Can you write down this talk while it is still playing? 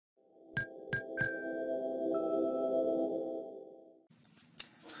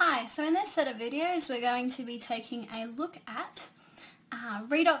So in this set of videos we're going to be taking a look at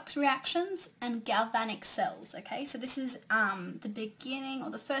redox reactions and galvanic cells. Okay, so this is the beginning or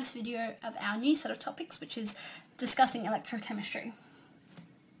the first video of our new set of topics, which is discussing electrochemistry.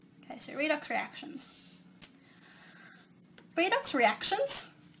 Okay, so redox reactions. Redox reactions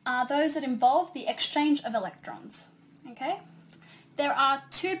are those that involve the exchange of electrons. Okay, there are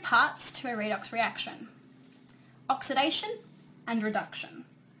two parts to a redox reaction: oxidation and reduction.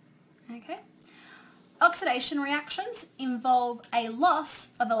 Okay, oxidation reactions involve a loss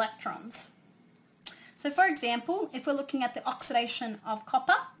of electrons. So for example, if we're looking at the oxidation of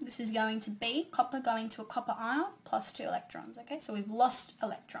copper, this is going to be copper going to a copper ion plus 2 electrons. Okay, so we've lost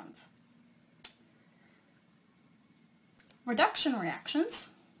electrons. Reduction reactions,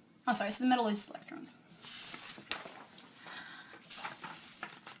 so the metal loses electrons.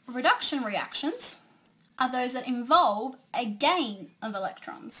 Reduction reactions are those that involve a gain of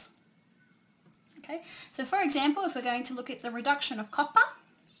electrons. Okay, so for example, if we're going to look at the reduction of copper,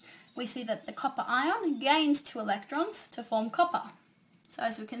 we see that the copper ion gains 2 electrons to form copper. So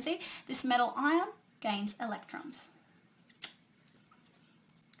as we can see, this metal ion gains electrons.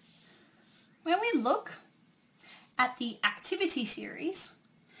 When we look at the activity series,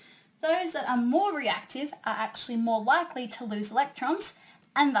 those that are more reactive are actually more likely to lose electrons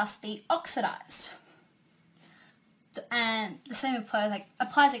and thus be oxidized. And the same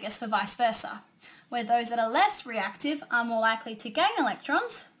applies, I guess, for vice versa, where those that are less reactive are more likely to gain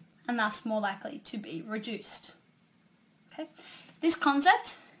electrons and thus more likely to be reduced. Okay, this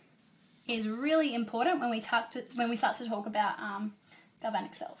concept is really important when we start to talk about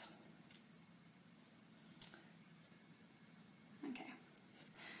galvanic cells. Okay,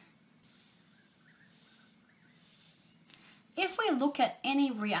 if we look at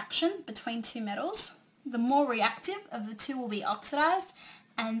any reaction between two metals, the more reactive of the two will be oxidized,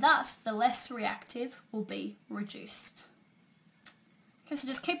 and thus the less reactive will be reduced. Okay, so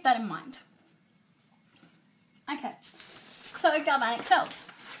just keep that in mind. Okay, so galvanic cells.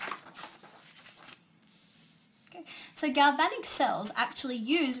 Okay, so galvanic cells actually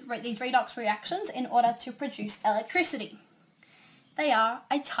use these redox reactions in order to produce electricity. They are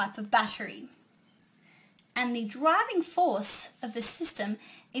a type of battery. And the driving force of the system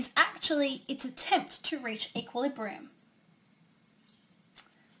is actually its attempt to reach equilibrium.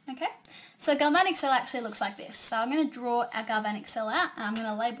 Okay, so a galvanic cell actually looks like this. So I'm going to draw our galvanic cell out and I'm going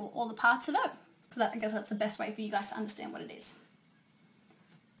to label all the parts of it. So I guess that's the best way for you guys to understand what it is.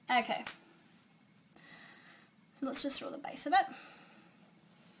 Okay, so let's just draw the base of it.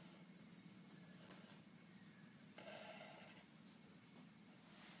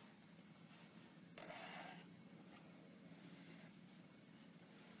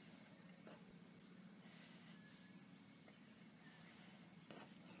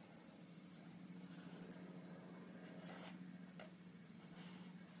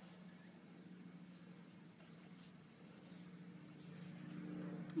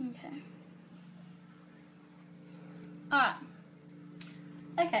 Okay. Alright.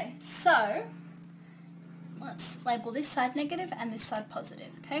 Okay, so let's label this side negative and this side positive,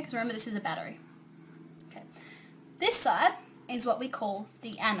 okay? Because remember, this is a battery. Okay. This side is what we call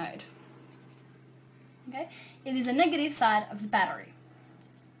the anode. Okay? It is a negative side of the battery.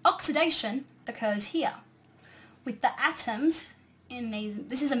 Oxidation occurs here with the atoms in these.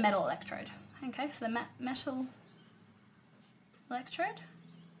 This is a metal electrode. Okay, so the metal electrode.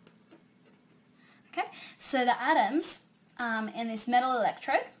 Okay, so the atoms in this metal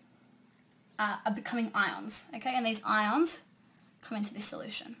electrode are becoming ions, okay, and these ions come into this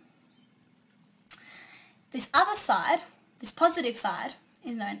solution. This other side, this positive side,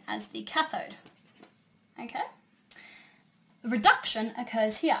 is known as the cathode, okay. Reduction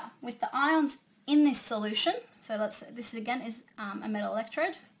occurs here with the ions in this solution. So this again is a metal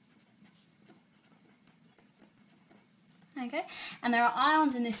electrode, okay, and there are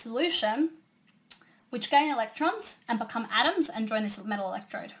ions in this solution which gain electrons and become atoms and join this metal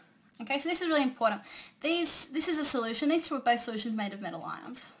electrode. Okay, so this is really important. This is a solution. These two are both solutions made of metal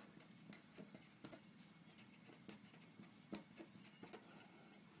ions.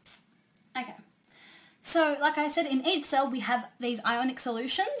 Okay, so like I said, in each cell we have these ionic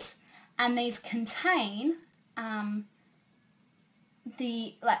solutions, and these contain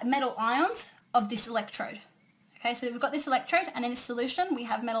the metal ions of this electrode. Okay, so we've got this electrode, and in this solution we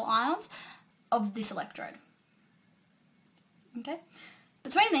have metal ions of this electrode. Okay,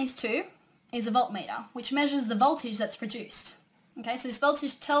 between these two is a voltmeter, which measures the voltage that's produced. Okay, so this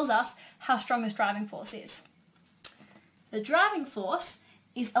voltage tells us how strong this driving force is. The driving force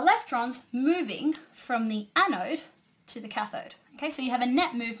is electrons moving from the anode to the cathode. Okay, so you have a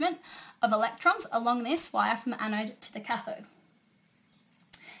net movement of electrons along this wire from the anode to the cathode.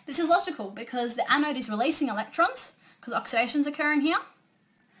 This is logical because the anode is releasing electrons because oxidation is occurring here,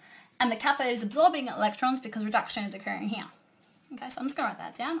 and the cathode is absorbing electrons because reduction is occurring here. Okay, so I'm just going to write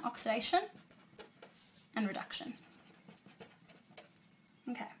that down, oxidation and reduction.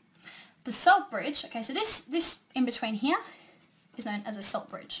 Okay, the salt bridge, okay, so this in between here is known as a salt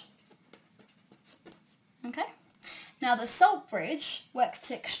bridge. Okay, now the salt bridge works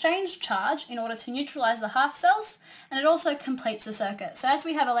to exchange charge in order to neutralize the half cells, and it also completes the circuit. So as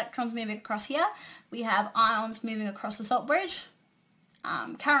we have electrons moving across here, we have ions moving across the salt bridge,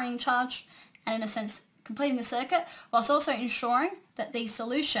 carrying charge, and in a sense completing the circuit, whilst also ensuring that these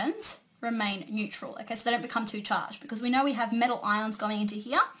solutions remain neutral. Okay, so they don't become too charged, because we know we have metal ions going into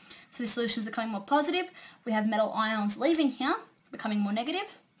here, so the solutions are becoming more positive. We have metal ions leaving here, becoming more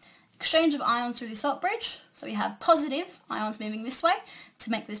negative. Exchange of ions through the salt bridge, so we have positive ions moving this way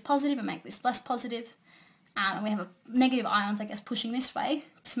to make this positive and make this less positive, and we have negative ions, I guess, pushing this way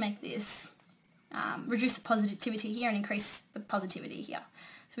to make this reduce the positivity here and increase the positivity here.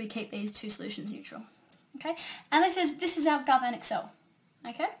 So we keep these two solutions neutral. Okay, and this is our galvanic cell.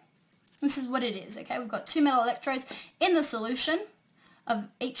 Okay, this is what it is. Okay, we've got two metal electrodes in the solution of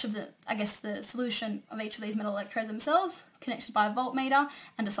each of the, I guess, the solution of each of these metal electrodes themselves, connected by a voltmeter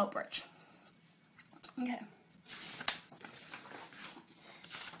and a salt bridge. Okay.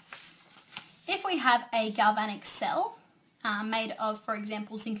 If we have a galvanic cell made of, for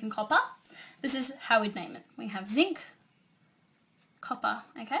example, zinc and copper, this is how we'd name it. We have zinc, copper,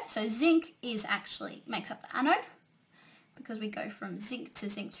 okay? So zinc is actually, makes up the anode, because we go from zinc to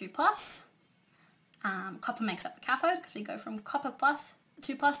zinc 2+. Copper makes up the cathode, because we go from copper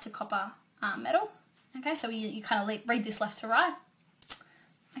 2+ to copper metal. Okay, so you kind of read this left to right.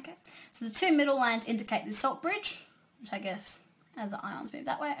 Okay, so the two middle lines indicate the salt bridge, which I guess as the ions move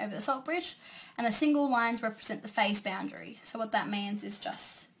that way over the salt bridge, and the single lines represent the phase boundary. So what that means is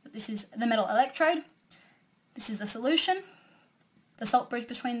just that this is the metal electrode, this is the solution, the salt bridge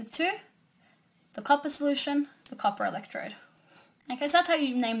between the two, the copper solution, the copper electrode. Okay, so that's how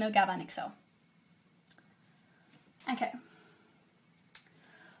you name the galvanic cell. Okay.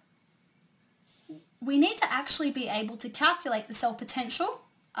 We need to actually be able to calculate the cell potential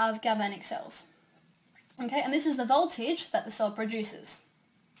of galvanic cells. Okay, and this is the voltage that the cell produces.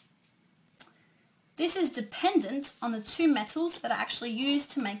 This is dependent on the two metals that are actually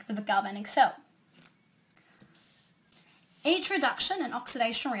used to make the galvanic cell. Each reduction and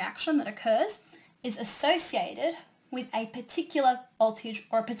oxidation reaction that occurs is associated with a particular voltage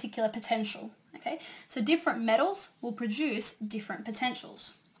or a particular potential. Okay, so different metals will produce different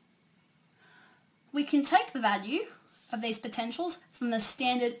potentials. We can take the value of these potentials from the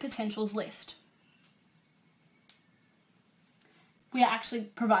standard potentials list. We are actually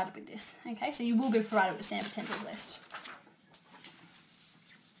provided with this. Okay, so you will be provided with the standard potentials list.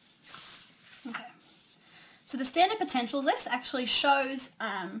 Okay, so the standard potentials list actually shows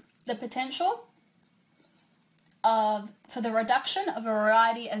the potential for the reduction of a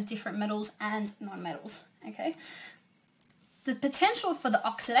variety of different metals and non-metals. Okay, the potential for the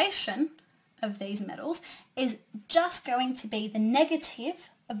oxidation of these metals is just going to be the negative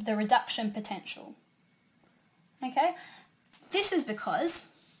of the reduction potential. Okay, this is because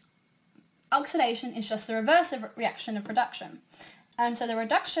oxidation is just the reverse of reaction of reduction, and so the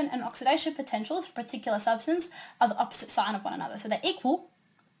reduction and oxidation potentials for a particular substance are the opposite sign of one another. So they're equal,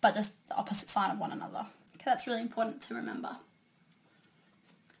 but just the opposite sign of one another. Okay, that's really important to remember.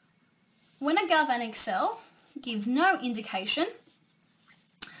 When a galvanic cell gives no indication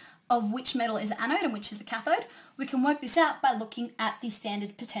of which metal is the anode and which is the cathode, we can work this out by looking at the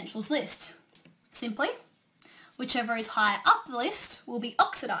standard potentials list. Simply, whichever is higher up the list will be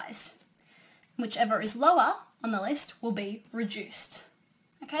oxidized. Whichever is lower on the list will be reduced.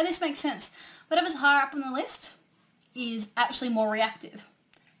 Okay, this makes sense. Whatever's higher up on the list is actually more reactive.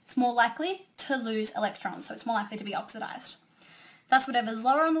 It's more likely to lose electrons, so it's more likely to be oxidized. Thus, whatever's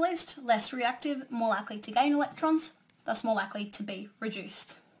lower on the list, less reactive, more likely to gain electrons, thus more likely to be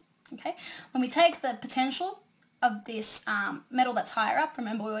reduced. Okay, when we take the potential of this metal that's higher up,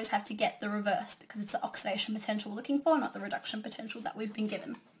 remember we always have to get the reverse because it's the oxidation potential we're looking for, not the reduction potential that we've been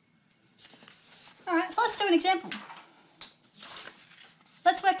given. Alright, so let's do an example.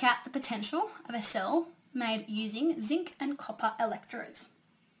 Let's work out the potential of a cell made using zinc and copper electrodes.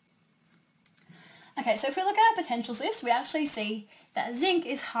 Okay, so if we look at our potentials list, we actually see that zinc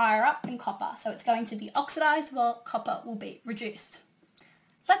is higher up than copper, so it's going to be oxidized while copper will be reduced.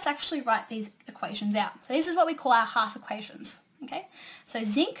 Let's actually write these equations out. So this is what we call our half equations. Okay, so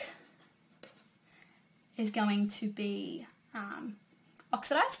zinc is going to be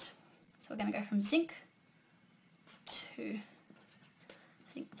oxidized. So we're going to go from zinc to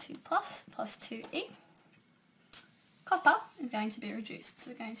zinc 2 plus 2E. Copper is going to be reduced.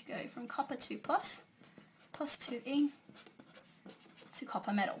 So we're going to go from copper 2 plus 2E to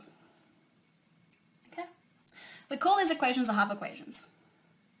copper metal. Okay. We call these equations the half equations.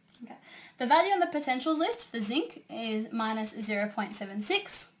 Okay. The value on the potentials list for zinc is minus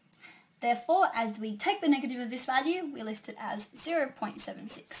 0.76. Therefore, as we take the negative of this value, we list it as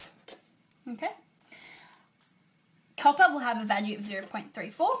 0.76. Okay. Copper will have a value of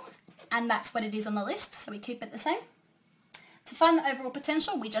 0.34, and that's what it is on the list, so we keep it the same. To find the overall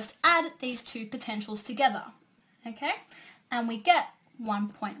potential, we just add these two potentials together, okay? And we get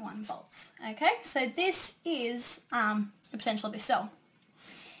 1.1 volts, okay? So this is the potential of this cell.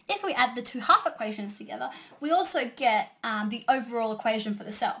 If we add the two half equations together, we also get the overall equation for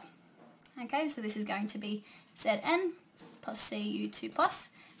the cell. Okay, so this is going to be Zn plus Cu2 plus.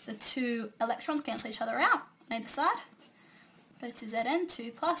 The two electrons cancel each other out on either side. Goes to Zn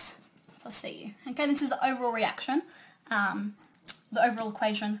 2 plus Cu. Okay, this is the overall reaction, the overall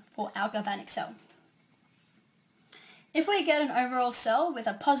equation for our galvanic cell. If we get an overall cell with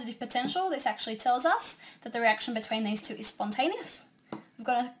a positive potential, this actually tells us that the reaction between these two is spontaneous. We've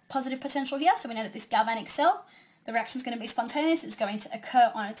got a positive potential here, so we know that this galvanic cell, the reaction is going to be spontaneous. It's going to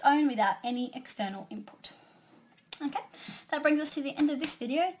occur on its own without any external input. Okay, that brings us to the end of this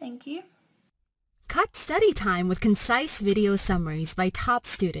video. Thank you. Cut study time with concise video summaries by top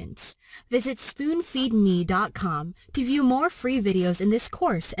students. Visit spoonfeedme.com to view more free videos in this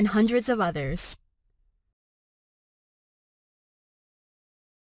course and hundreds of others.